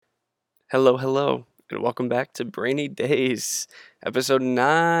Hello, hello, and welcome back to Brainy Days, episode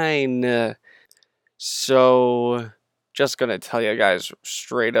 9. So, just gonna tell you guys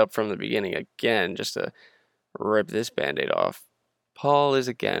straight up from the beginning again, just to rip this band-aid off. Paul is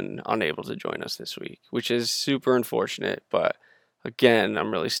again unable to join us this week, which is super unfortunate, but again,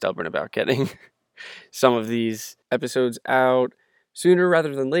 I'm really stubborn about getting some of these episodes out sooner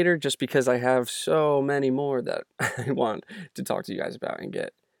rather than later, just because I have so many more that I want to talk to you guys about and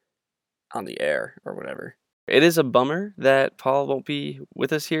get on the air or whatever. It is a bummer that Paul won't be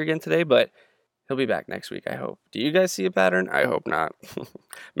with us here again today, but he'll be back next week, I hope. Do you guys see a pattern? I hope not.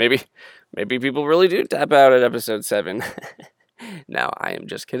 maybe people really do tap out at episode 7. Now, I am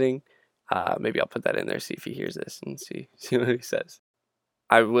just kidding. Maybe I'll put that in there, see if he hears this and see what he says.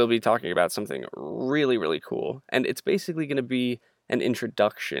 I will be talking about something really, really cool, and it's basically going to be an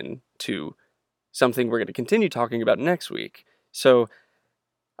introduction to something we're going to continue talking about next week. So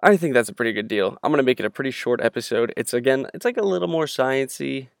I think that's a pretty good deal. I'm going to make it a pretty short episode. It's like a little more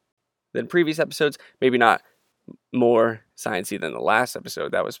sciencey than previous episodes. Maybe not more sciencey than the last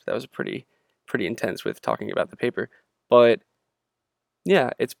episode. That was pretty intense with talking about the paper. But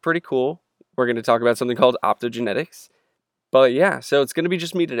yeah, it's pretty cool. We're going to talk about something called optogenetics. But yeah, so it's going to be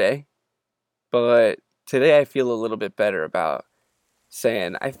just me today. But today I feel a little bit better about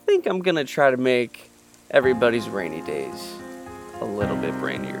saying I think I'm going to try to make everybody's rainy days a little bit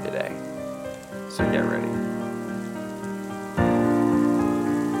brainier today. So get ready.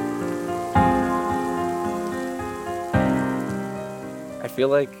 I feel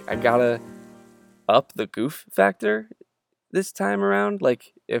like I gotta up the goof factor this time around.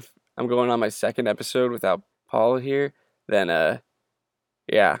 Like, if I'm going on my second episode without Paul here, then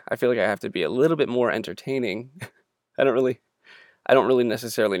yeah, I feel like I have to be a little bit more entertaining. I don't really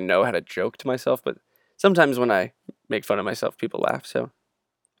necessarily know how to joke to myself, but sometimes when I make fun of myself, people laugh. So,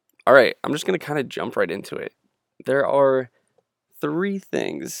 all right, I'm just gonna kind of jump right into it. There are 3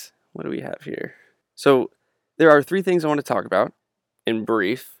 things. What do we have here? So, there are 3 things I want to talk about in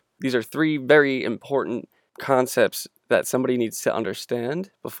brief. These are 3 very important concepts that somebody needs to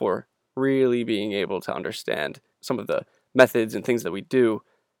understand before really being able to understand some of the methods and things that we do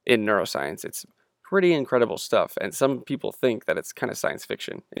in neuroscience. It's pretty incredible stuff, and some people think that it's kind of science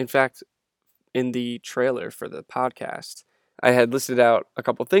fiction. In fact, in the trailer for the podcast, I had listed out a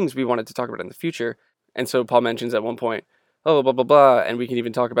couple things we wanted to talk about in the future, and so Paul mentions at one point, oh, blah, blah, blah, and we can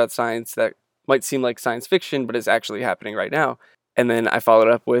even talk about science that might seem like science fiction, but is actually happening right now. And then I followed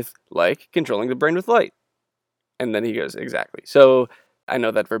up with, like, controlling the brain with light. And then he goes, exactly. So I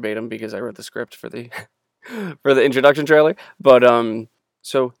know that verbatim because I wrote the script for the for the introduction trailer. But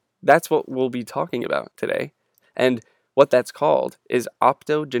so that's what we'll be talking about today. And what that's called is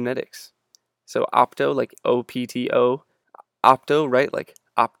optogenetics. So opto, like OPTO, opto, right? Like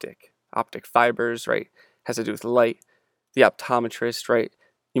optic fibers, right? Has to do with light. The optometrist, right?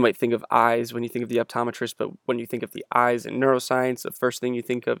 You might think of eyes when you think of the optometrist, but when you think of the eyes in neuroscience, the first thing you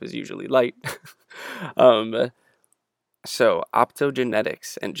think of is usually light. So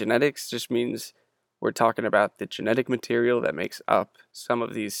optogenetics, and genetics just means we're talking about the genetic material that makes up some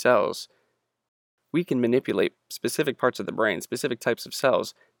of these cells. We can manipulate specific parts of the brain, specific types of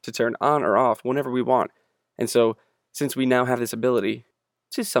cells, to turn on or off whenever we want. And so, since we now have this ability,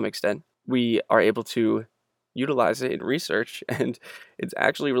 to some extent, we are able to utilize it in research, and it's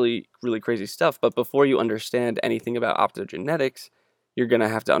actually really, really crazy stuff. But before you understand anything about optogenetics, you're going to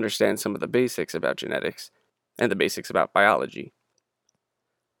have to understand some of the basics about genetics and the basics about biology.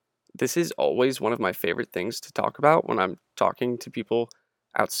 This is always one of my favorite things to talk about when I'm talking to people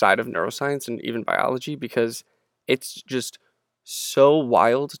outside of neuroscience and even biology, because it's just so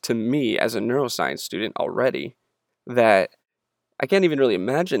wild to me as a neuroscience student already that I can't even really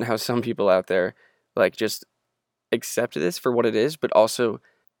imagine how some people out there like just accept this for what it is, but also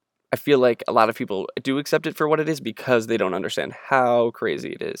I feel like a lot of people do accept it for what it is because they don't understand how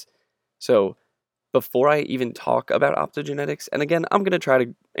crazy it is. So before I even talk about optogenetics, and again, I'm going to try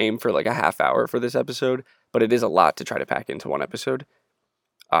to aim for like a half hour for this episode, but it is a lot to try to pack into one episode.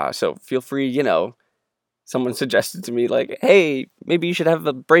 So feel free, someone suggested to me like, hey, maybe you should have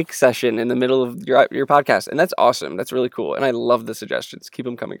a break session in the middle of your podcast. And that's awesome. That's really cool. And I love the suggestions. Keep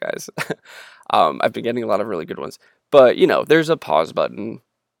them coming, guys. I've been getting a lot of really good ones. But, there's a pause button.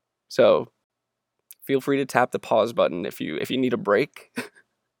 So feel free to tap the pause button if you need a break.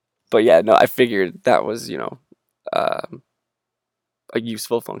 But yeah, no, I figured that was, a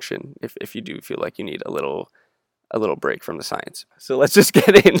useful function if you do feel like you need a little break from the science. So let's just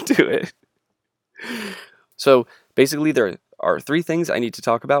get into it. So basically, there are 3 things I need to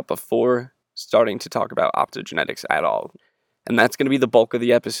talk about before starting to talk about optogenetics at all. And that's going to be the bulk of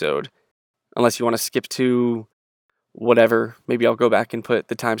the episode. unless you want to skip to whatever. Maybe I'll go back and put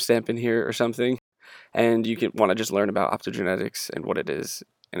the timestamp in here or something, and you can want to just learn about optogenetics and what it is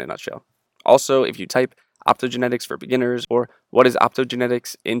in a nutshell. Also, if you type optogenetics for beginners or what is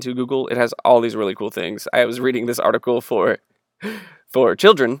optogenetics into Google, it has all these really cool things. I was reading this article for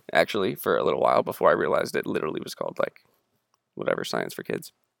children, actually, for a little while before I realized it literally was called like whatever, science for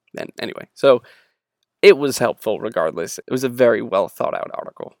kids. And anyway, so it was helpful regardless. It was a very well thought out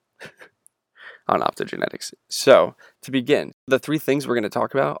article on optogenetics. So to begin, the three things we're going to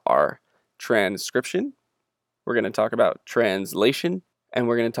talk about are transcription, we're going to talk about translation, and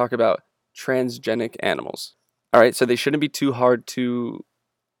we're going to talk about transgenic animals. All right, so they shouldn't be too hard to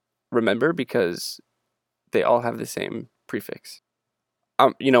remember because they all have the same prefix.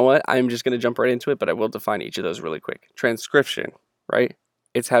 You know what? I'm just going to jump right into it, but I will define each of those really quick. Transcription, right?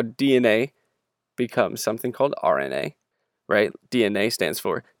 It's how DNA becomes something called RNA, right? DNA stands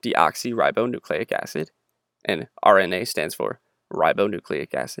for deoxyribonucleic acid, and RNA stands for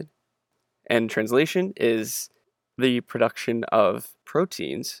ribonucleic acid. And translation is the production of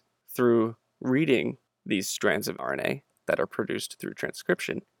proteins through reading these strands of RNA that are produced through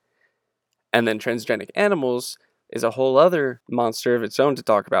transcription. And then transgenic animals is a whole other monster of its own to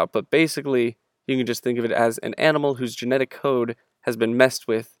talk about, but basically you can just think of it as an animal whose genetic code has been messed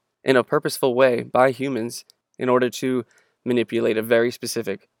with in a purposeful way by humans in order to manipulate a very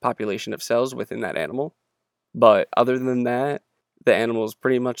specific population of cells within that animal. But other than that, the animal is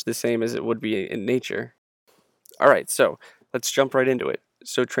pretty much the same as it would be in nature. All right, so let's jump right into it.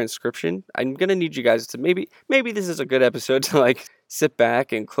 So transcription, I'm going to need you guys to maybe this is a good episode to like sit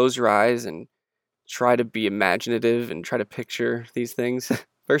back and close your eyes and try to be imaginative and try to picture these things.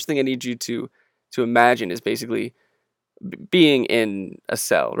 First thing I need you to imagine is basically being in a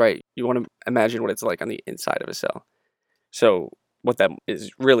cell, right? You want to imagine what it's like on the inside of a cell. So what that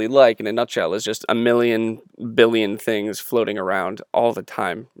is really like in a nutshell is just a million billion things floating around all the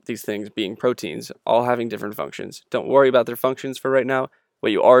time. These things being proteins, all having different functions. Don't worry about their functions for right now.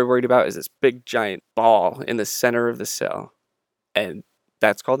 What you are worried about is this big giant ball in the center of the cell. And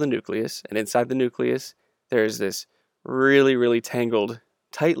that's called the nucleus. And inside the nucleus, there's this really, really tangled,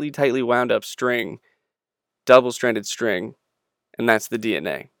 tightly wound up string, double-stranded string, and that's the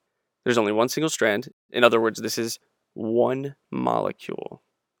DNA. There's only one single strand. In other words, this is one molecule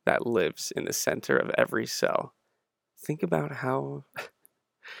that lives in the center of every cell. Think about how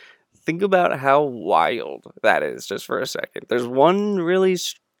wild that is just for a second. There's one really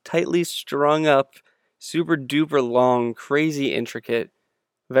tightly strung up, super duper long, crazy intricate,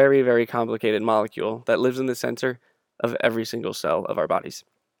 very, very complicated molecule that lives in the center of every single cell of our bodies.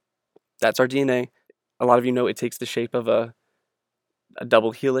 That's our DNA. A lot of you know it takes the shape of a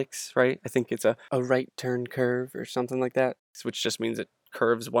double helix, right? I think it's a right turn curve or something like that, which just means it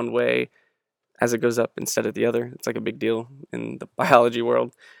curves one way as it goes up instead of the other. It's like a big deal in the biology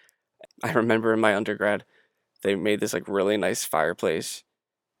world. I remember in my undergrad, they made this like really nice fireplace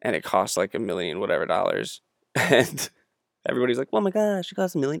and it cost like $1 million whatever dollars. And everybody's like, oh my gosh, it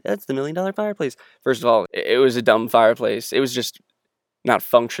cost $1 million. That's the $1 million fireplace. First of all, it was a dumb fireplace. It was just not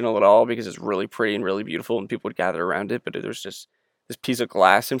functional at all because it's really pretty and really beautiful and people would gather around it, but there was just this piece of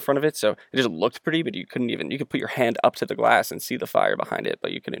glass in front of it, so it just looked pretty, but you could put your hand up to the glass and see the fire behind it,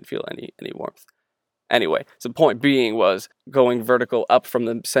 but you couldn't feel any warmth. Anyway, so the point being was going vertical up from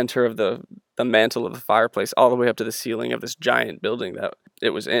the center of the mantle of the fireplace all the way up to the ceiling of this giant building that it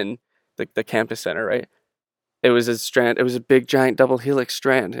was in, the campus center, right? It was a big giant double helix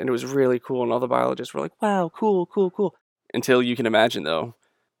strand, and it was really cool, and all the biologists were like, wow, cool. Until you can imagine, though,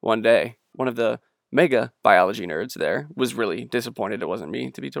 one day, one of the mega biology nerds there was really disappointed it wasn't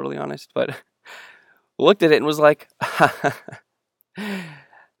me, to be totally honest, but looked at it and was like,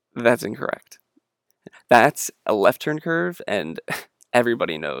 that's incorrect. That's a left turn curve, and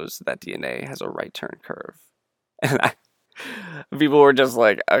everybody knows that DNA has a right turn curve. And people were just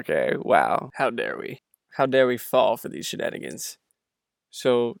like, okay, wow, how dare we? How dare we fall for these shenanigans?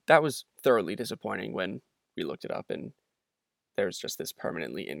 So that was thoroughly disappointing when we looked it up and there's just this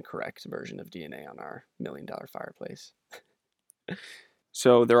permanently incorrect version of DNA on our $1 million fireplace.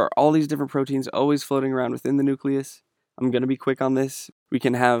 So there are all these different proteins always floating around within the nucleus. I'm going to be quick on this. We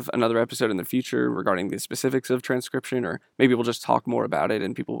can have another episode in the future regarding the specifics of transcription, or maybe we'll just talk more about it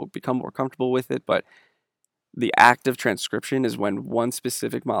and people will become more comfortable with it. But the act of transcription is when one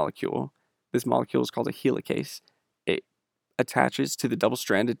specific molecule, this molecule is called a helicase, it attaches to the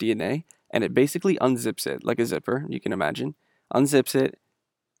double-stranded DNA and it basically unzips it like a zipper, you can imagine. Unzips it,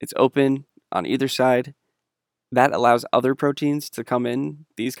 it's open on either side. That allows other proteins to come in.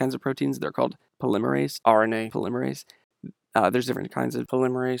 These kinds of proteins, they're called polymerase, RNA polymerase. There's different kinds of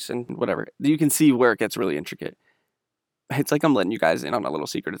polymerase and whatever. You can see where it gets really intricate. It's like I'm letting you guys in on a little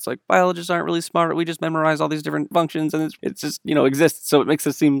secret. It's like biologists aren't really smart. We just memorize all these different functions and it's just, exists. So it makes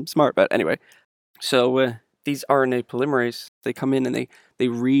us seem smart. But anyway, so these RNA polymerase, they come in and they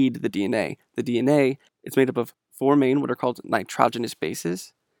read the DNA. The DNA, it's made up of 4 main, what are called nitrogenous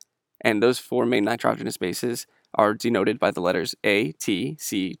bases. And those 4 main nitrogenous bases are denoted by the letters A, T,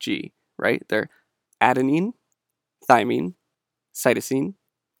 C, G, right? They're adenine, thymine, cytosine,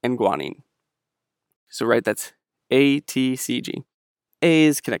 and guanine. So, right, that's A, T, C, G.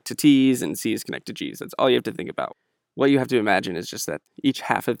 A's connect to T's and C's connect to G's. That's all you have to think about. What you have to imagine is just that each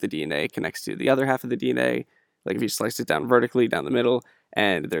half of the DNA connects to the other half of the DNA. Like if you slice it down vertically down the middle,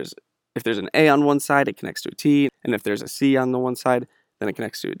 and if there's an A on one side, it connects to a T, and if there's a C on the one side, then it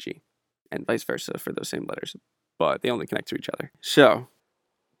connects to a G, and vice versa for those same letters, but they only connect to each other. So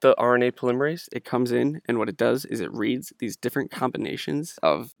the RNA polymerase, it comes in, and what it does is it reads these different combinations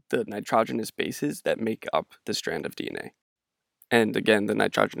of the nitrogenous bases that make up the strand of DNA. And again, the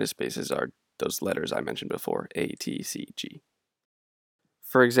nitrogenous bases are those letters I mentioned before, A, T, C, G.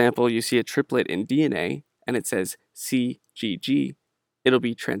 For example, you see a triplet in DNA, and it says CGG. It'll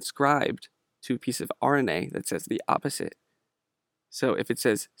be transcribed to a piece of RNA that says the opposite. So if it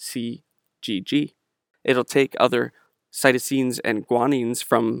says CGG, it'll take other cytosines and guanines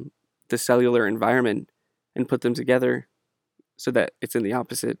from the cellular environment and put them together so that it's in the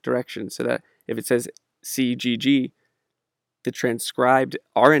opposite direction. So that if it says CGG, the transcribed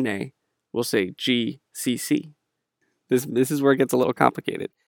RNA will say GCC. This is where it gets a little complicated.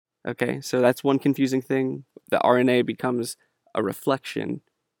 Okay, so that's one confusing thing. The RNA becomes a reflection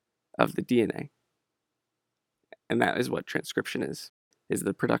of the DNA. And that is what transcription is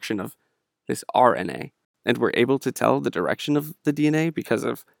the production of this RNA. And we're able to tell the direction of the DNA because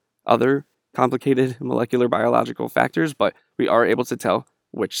of other complicated molecular biological factors, but we are able to tell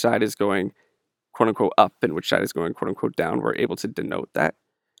which side is going quote unquote up and which side is going quote unquote down. We're able to denote that.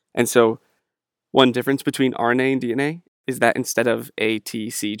 And so one difference between RNA and DNA is that instead of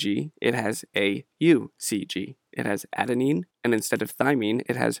ATCG, it has AUCG. It has adenine, and instead of thymine,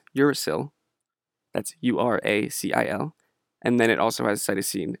 it has uracil. That's URACIL. And then it also has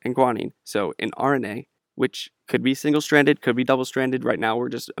cytosine and guanine. So in RNA, which could be single-stranded, could be double-stranded. Right now, we're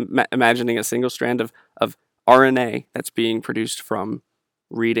just imagining a single strand of RNA that's being produced from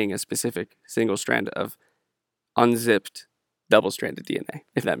reading a specific single strand of unzipped double-stranded DNA,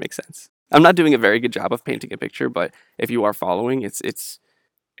 if that makes sense. I'm not doing a very good job of painting a picture, but if you are following, it's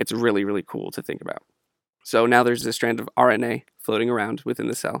really, really cool to think about. So now there's this strand of RNA floating around within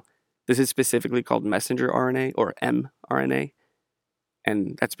the cell. This is specifically called messenger RNA or mRNA,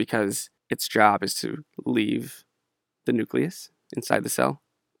 and that's because its job is to leave the nucleus inside the cell,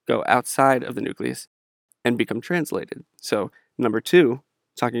 go outside of the nucleus, and become translated. So number 2,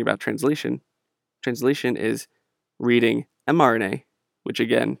 talking about translation is reading mRNA, which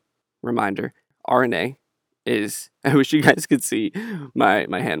again, reminder, RNA is, I wish you guys could see my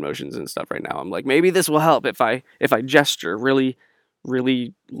hand motions and stuff right now. I'm like, maybe this will help if I gesture really,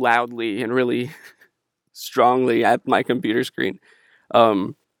 really loudly and really strongly at my computer screen.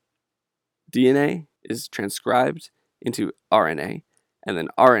 DNA is transcribed into RNA, and then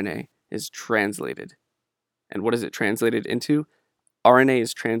RNA is translated. And what is it translated into? RNA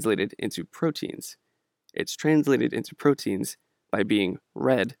is translated into proteins. It's translated into proteins by being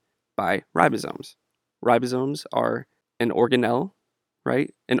read by ribosomes. Ribosomes are an organelle,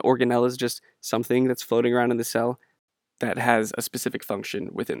 right? An organelle is just something that's floating around in the cell that has a specific function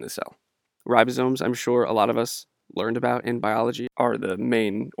within the cell. Ribosomes, I'm sure a lot of us learned about in biology, are the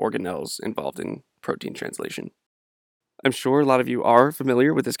main organelles involved in protein translation. I'm sure a lot of you are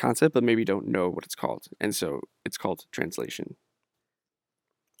familiar with this concept, but maybe don't know what it's called, and so it's called translation.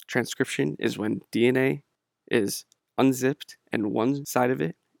 Transcription is when DNA is unzipped and one side of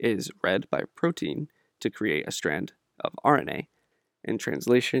it is read by a protein to create a strand of RNA. And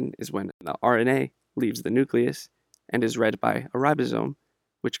translation is when the RNA leaves the nucleus and is read by a ribosome,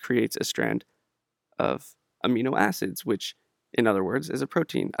 which creates a strand of amino acids, which, in other words, is a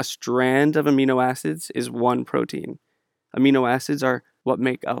protein. A strand of amino acids is one protein. Amino acids are what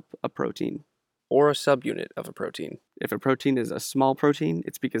make up a protein, or a subunit of a protein. If a protein is a small protein,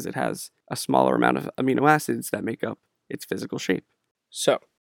 it's because it has a smaller amount of amino acids that make up its physical shape. So,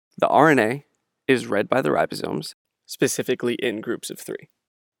 the RNA is read by the ribosomes, specifically in groups of 3.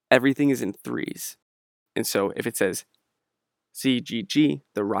 Everything is in threes. And so if it says CGG,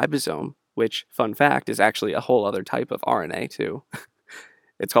 the ribosome, which, fun fact, is actually a whole other type of RNA too.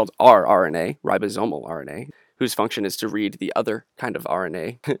 It's called rRNA, ribosomal RNA. whose function is to read the other kind of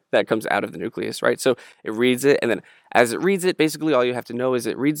RNA that comes out of the nucleus, right? So it reads it, and then as it reads it, basically all you have to know is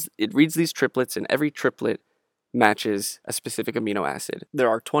it reads these triplets, and every triplet matches a specific amino acid. There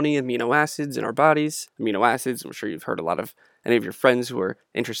are 20 amino acids in our bodies. Amino acids, I'm sure you've heard a lot of any of your friends who are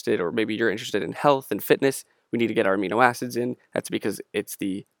interested, or maybe you're interested in health and fitness. We need to get our amino acids in. That's because it's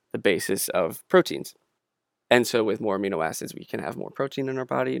the basis of proteins. And so with more amino acids, we can have more protein in our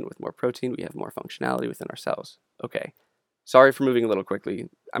body, and with more protein, we have more functionality within our cells. Okay, sorry for moving a little quickly.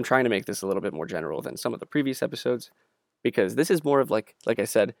 I'm trying to make this a little bit more general than some of the previous episodes, because this is more of like I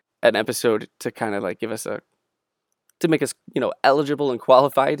said, an episode to kind of like give us to make us, eligible and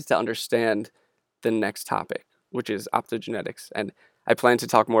qualified to understand the next topic, which is optogenetics. And I plan to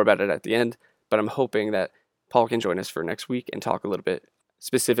talk more about it at the end, but I'm hoping that Paul can join us for next week and talk a little bit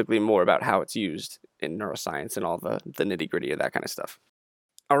specifically more about how it's used in neuroscience and all the nitty-gritty of that kind of stuff.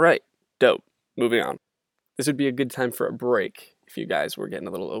 All right, dope. Moving on. This would be a good time for a break if you guys were getting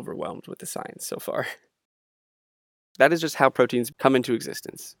a little overwhelmed with the science so far. That is just how proteins come into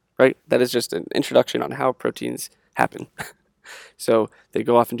existence, right? That is just an introduction on how proteins happen. So they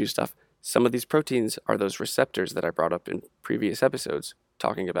go off and do stuff. Some of these proteins are those receptors that I brought up in previous episodes,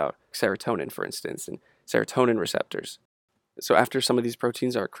 talking about serotonin, for instance, and serotonin receptors. So after some of these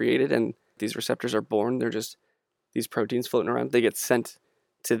proteins are created and these receptors are born, they're just these proteins floating around. They get sent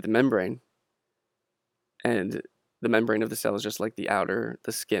to the membrane, and the membrane of the cell is just like the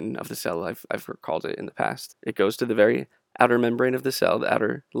skin of the cell. I've called it in the past. It goes to the very outer membrane of the cell, the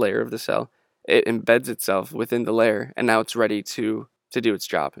outer layer of the cell. It embeds itself within the layer, and now it's ready to do its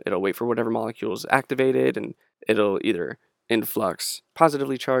job. It'll wait for whatever molecules activated, and it'll either influx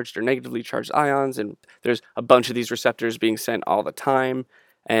positively charged or negatively charged ions, and there's a bunch of these receptors being sent all the time,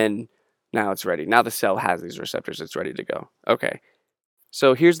 and now it's ready. Now the cell has these receptors, it's ready to go. Okay,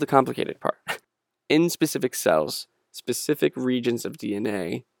 so here's the complicated part. In specific cells, specific regions of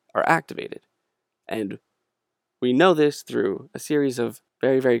DNA are activated, and we know this through a series of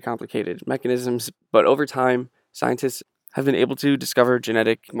very, very complicated mechanisms, but over time, scientists have been able to discover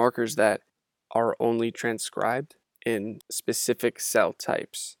genetic markers that are only transcribed in specific cell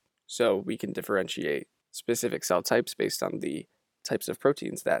types. So we can differentiate specific cell types based on the types of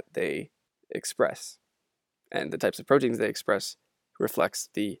proteins that they express. And the types of proteins they express reflects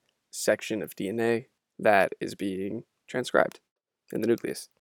the section of DNA that is being transcribed in the nucleus.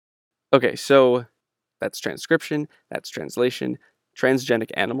 Okay, so that's transcription, that's translation.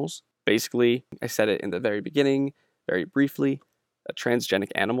 Transgenic animals, basically, I said it in the very beginning, very briefly, a transgenic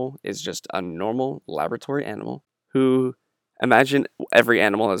animal is just a normal laboratory animal who, imagine every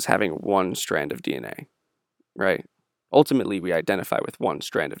animal as having one strand of DNA, right? Ultimately, we identify with one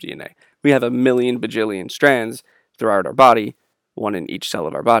strand of DNA. We have a million bajillion strands throughout our body, one in each cell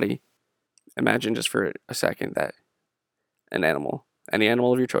of our body. Imagine just for a second that an animal, any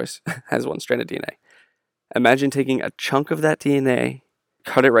animal of your choice, has one strand of DNA. Imagine taking a chunk of that DNA,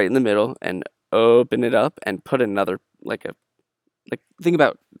 cut it right in the middle, and open it up and put another, think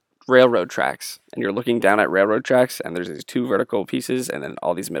about railroad tracks, and you're looking down at railroad tracks, and there's these two vertical pieces and then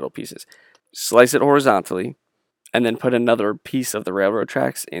all these middle pieces. Slice it horizontally, and then put another piece of the railroad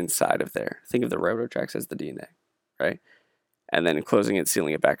tracks inside of there. Think of the railroad tracks as the DNA, right? And then closing it,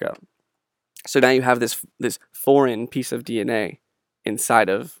 sealing it back up. So now you have this foreign piece of DNA inside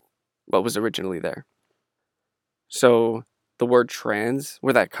of what was originally there. So the word trans,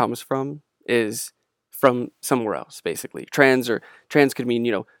 where that comes from, is from somewhere else, basically. Trans could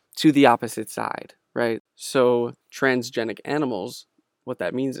mean, to the opposite side, right? So transgenic animals, what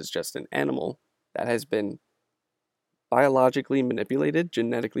that means is just an animal that has been biologically manipulated,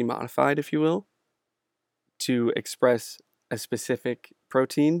 genetically modified, if you will, to express a specific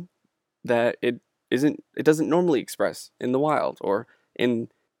protein that it doesn't normally express in the wild or in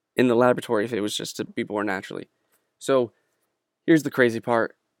the laboratory if it was just to be born naturally. So here's the crazy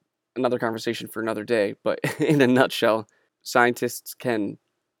part, another conversation for another day, but in a nutshell, scientists can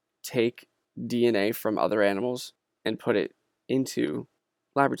take DNA from other animals and put it into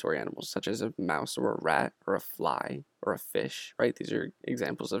laboratory animals, such as a mouse or a rat or a fly or a fish, right? These are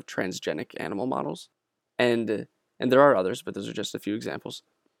examples of transgenic animal models. And there are others, but those are just a few examples.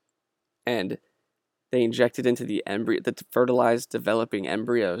 And they inject it into the fertilized, developing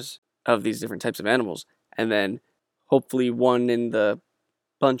embryos of these different types of animals, and then hopefully one in the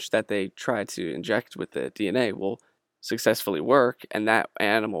bunch that they try to inject with the DNA will successfully work, and that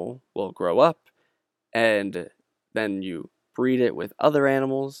animal will grow up, and then you breed it with other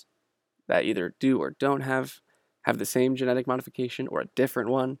animals that either do or don't have the same genetic modification or a different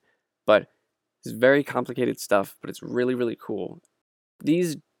one. But it's very complicated stuff, but it's really, really cool.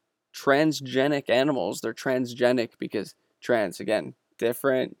 These transgenic animals. They're transgenic because trans, again,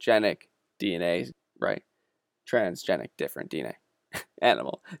 different genic DNA, right? Transgenic, different DNA.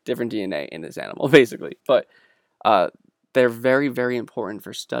 Animal, different DNA in this animal, basically. But they're very, very important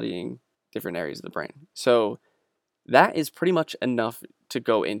for studying different areas of the brain. So that is pretty much enough to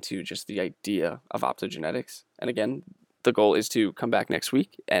go into just the idea of optogenetics. And again, the goal is to come back next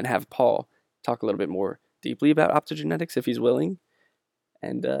week and have Paul talk a little bit more deeply about optogenetics if he's willing,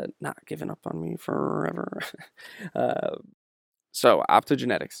 and not giving up on me forever. So,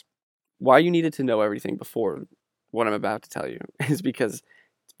 optogenetics. Why you needed to know everything before what I'm about to tell you is because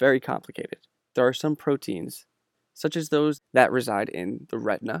it's very complicated. There are some proteins, such as those that reside in the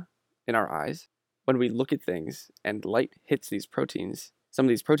retina in our eyes. When we look at things and light hits these proteins, some of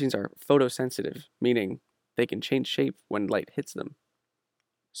these proteins are photosensitive, meaning they can change shape when light hits them.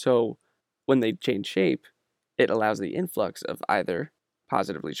 So when they change shape, it allows the influx of either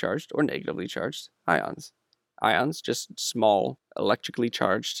positively charged or negatively charged ions. Ions, just small electrically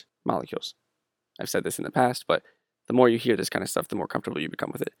charged molecules. I've said this in the past, but the more you hear this kind of stuff, the more comfortable you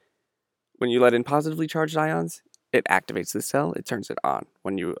become with it. When you let in positively charged ions, it activates the cell, it turns it on.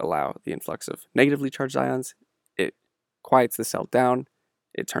 When you allow the influx of negatively charged ions, it quiets the cell down,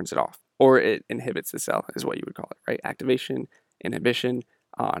 it turns it off. Or it inhibits the cell, is what you would call it, right? Activation, inhibition,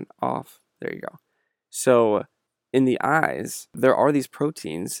 on, off, there you go. So in the eyes, there are these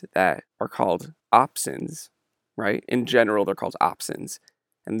proteins that are called opsins, right? In general, they're called opsins.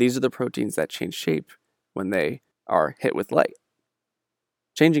 And these are the proteins that change shape when they are hit with light.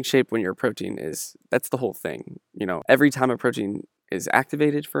 Changing shape when your protein that's the whole thing. Every time a protein is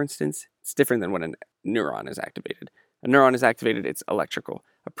activated, for instance, it's different than when a neuron is activated. A neuron is activated, it's electrical.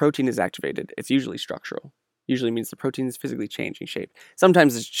 A protein is activated, it's usually structural. Usually means the protein is physically changing shape.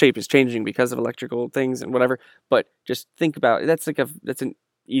 Sometimes the shape is changing because of electrical things and whatever, but just think about it. That's an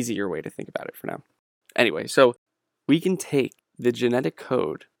easier way to think about it for now. Anyway, so we can take the genetic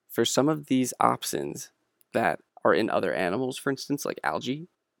code for some of these opsins that are in other animals, for instance, like algae.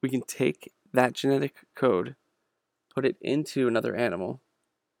 We can take that genetic code, put it into another animal,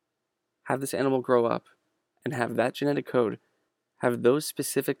 have this animal grow up, and have that genetic code have those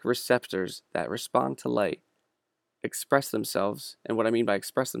specific receptors that respond to light express themselves. And what I mean by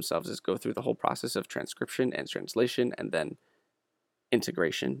express themselves is go through the whole process of transcription and translation and then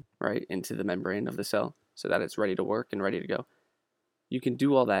integration, right, into the membrane of the cell so that it's ready to work and ready to go. You can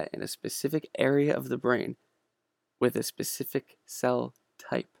do all that in a specific area of the brain with a specific cell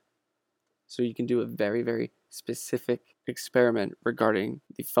type. So you can do a very, very specific experiment regarding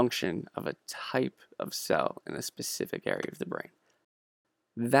the function of a type of cell in a specific area of the brain.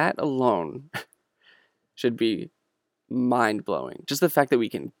 That alone should be mind-blowing. Just the fact that we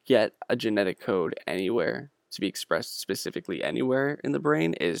can get a genetic code anywhere to be expressed specifically anywhere in the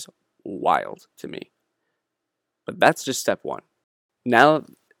brain is wild to me. But that's just step one. Now,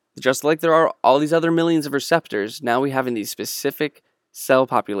 just like there are all these other millions of receptors, now we have in these specific cell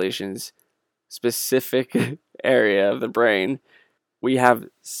populations, specific area of the brain, we have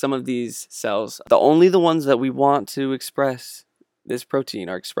some of these cells. Only the ones that we want to express this protein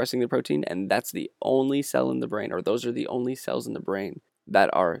are expressing the protein, and that's the only cell in the brain, or those are the only cells in the brain that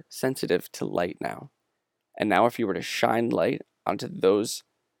are sensitive to light now. And now if you were to shine light onto those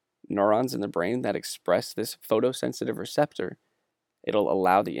neurons in the brain that express this photosensitive receptor, it'll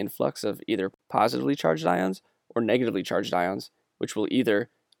allow the influx of either positively charged ions or negatively charged ions, which will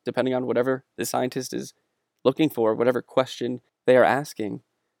either, depending on whatever the scientist is looking for, whatever question they are asking,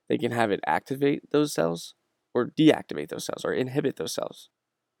 they can have it activate those cells or deactivate those cells or inhibit those cells.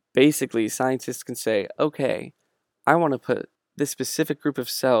 Basically, scientists can say, okay, I want to put this specific group of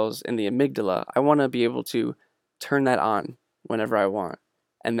cells in the amygdala. I want to be able to turn that on whenever I want,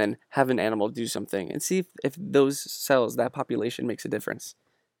 and then have an animal do something and see if those cells, that population, makes a difference.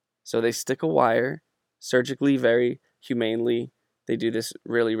 So they stick a wire surgically, very humanely. They do this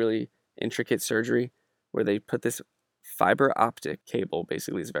really, really intricate surgery where they put this fiber optic cable,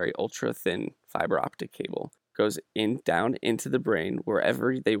 basically it's very ultra thin fiber optic cable, goes down into the brain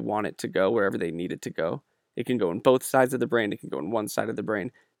wherever they want it to go, wherever they need it to go. It can go on both sides of the brain. It can go on one side of the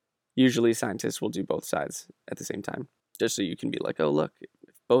brain. Usually scientists will do both sides at the same time, just so you can be like, oh, look,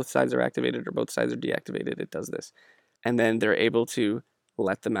 if both sides are activated or both sides are deactivated, it does this. And then they're able to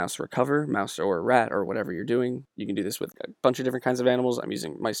let the mouse recover, mouse or rat or whatever you're doing. You can do this with a bunch of different kinds of animals. I'm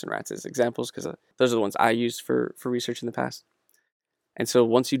using mice and rats as examples because those are the ones I used for research in the past. And so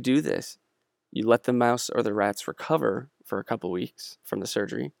once you do this, you let the mouse or the rats recover for a couple weeks from the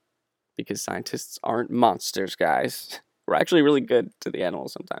surgery, because scientists aren't monsters, guys. We're actually really good to the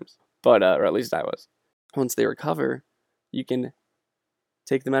animals sometimes, but or at least I was. Once they recover, you can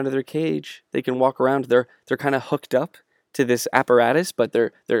take them out of their cage. They can walk around. They're kind of hooked up to this apparatus, but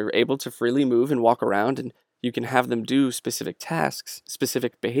they're able to freely move and walk around, and you can have them do specific tasks,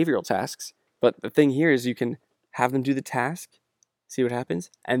 specific behavioral tasks. But the thing here is you can have them do the task, see what happens,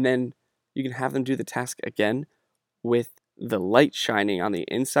 and then you can have them do the task again with the light shining on the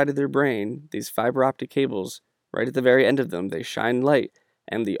inside of their brain, these fiber optic cables, right at the very end of them, they shine light,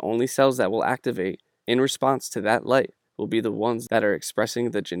 and the only cells that will activate in response to that light will be the ones that are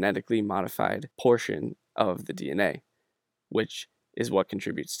expressing the genetically modified portion of the DNA, which is what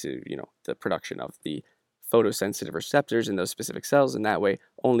contributes to, the production of the photosensitive receptors in those specific cells, and that way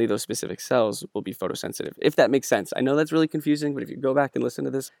only those specific cells will be photosensitive, if that makes sense. I know that's really confusing, but if you go back and listen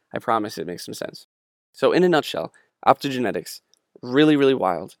to this, I promise it makes some sense. So in a nutshell, optogenetics, really, really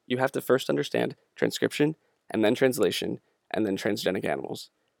wild. You have to first understand transcription, and then translation, and then transgenic animals.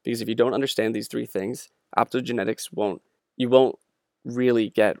 Because if you don't understand these three things, optogenetics you won't really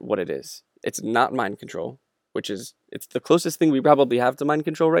get what it is. It's not mind control, it's the closest thing we probably have to mind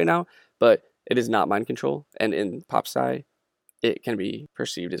control right now, but it is not mind control. And in pop sci, it can be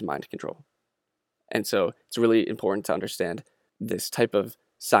perceived as mind control. And so it's really important to understand this type of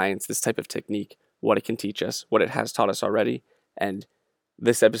science, this type of technique, what it can teach us, what it has taught us already. And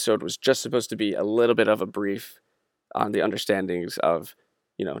this episode was just supposed to be a little bit of a brief on the understandings of,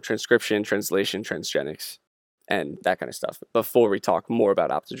 transcription, translation, transgenics, and that kind of stuff before we talk more about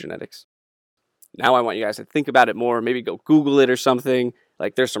optogenetics. Now I want you guys to think about it more, maybe go Google it or something.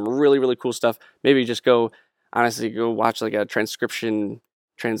 Like, there's some really, really cool stuff. Maybe just go watch like a transcription,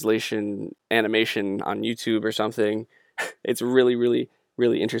 translation, animation on YouTube or something. It's really, really,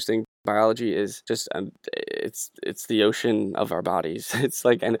 really interesting. Biology is just, it's the ocean of our bodies. It's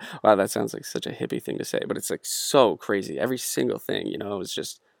like, and wow, that sounds like such a hippie thing to say, but it's like so crazy. Every single thing, is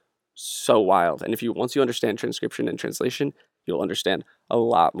just so wild. And once you understand transcription and translation, you'll understand a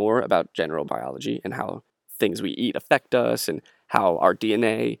lot more about general biology and how things we eat affect us, and how our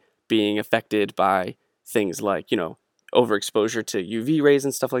DNA being affected by things like, overexposure to UV rays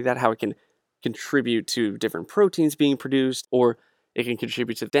and stuff like that, how it can contribute to different proteins being produced, or it can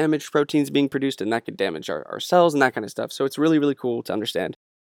contribute to damaged proteins being produced, and that could damage our cells and that kind of stuff. So it's really, really cool to understand.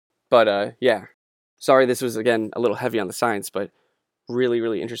 But yeah, sorry this was, again, a little heavy on the science, but really,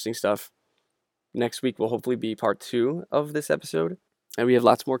 really interesting stuff. Next week will hopefully be part 2 of this episode, and we have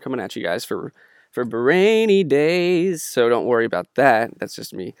lots more coming at you guys for rainy days, so don't worry about that. That's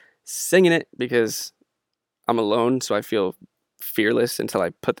just me singing it because I'm alone, so I feel fearless until I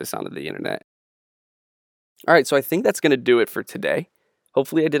put this onto the internet. All right, so I think that's going to do it for today.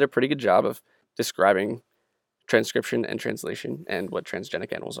 Hopefully I did a pretty good job of describing transcription and translation and what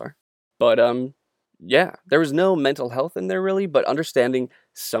transgenic animals are. But yeah, there was no mental health in there really, but understanding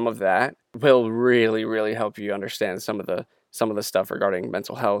some of that will really, really help you understand some of the stuff regarding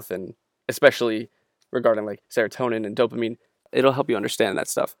mental health, and especially regarding like serotonin and dopamine. It'll help you understand that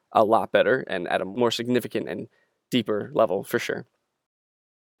stuff a lot better and at a more significant and deeper level for sure.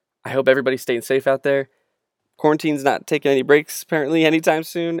 I hope everybody's staying safe out there. Quarantine's not taking any breaks apparently anytime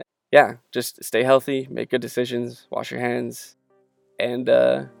soon. Yeah, just stay healthy, make good decisions, wash your hands, and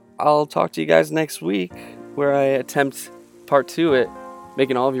I'll talk to you guys next week where I attempt part 2 at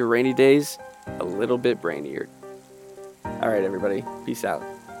making all of your rainy days a little bit brainier. All right, everybody. Peace out.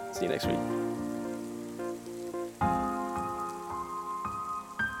 See you next week.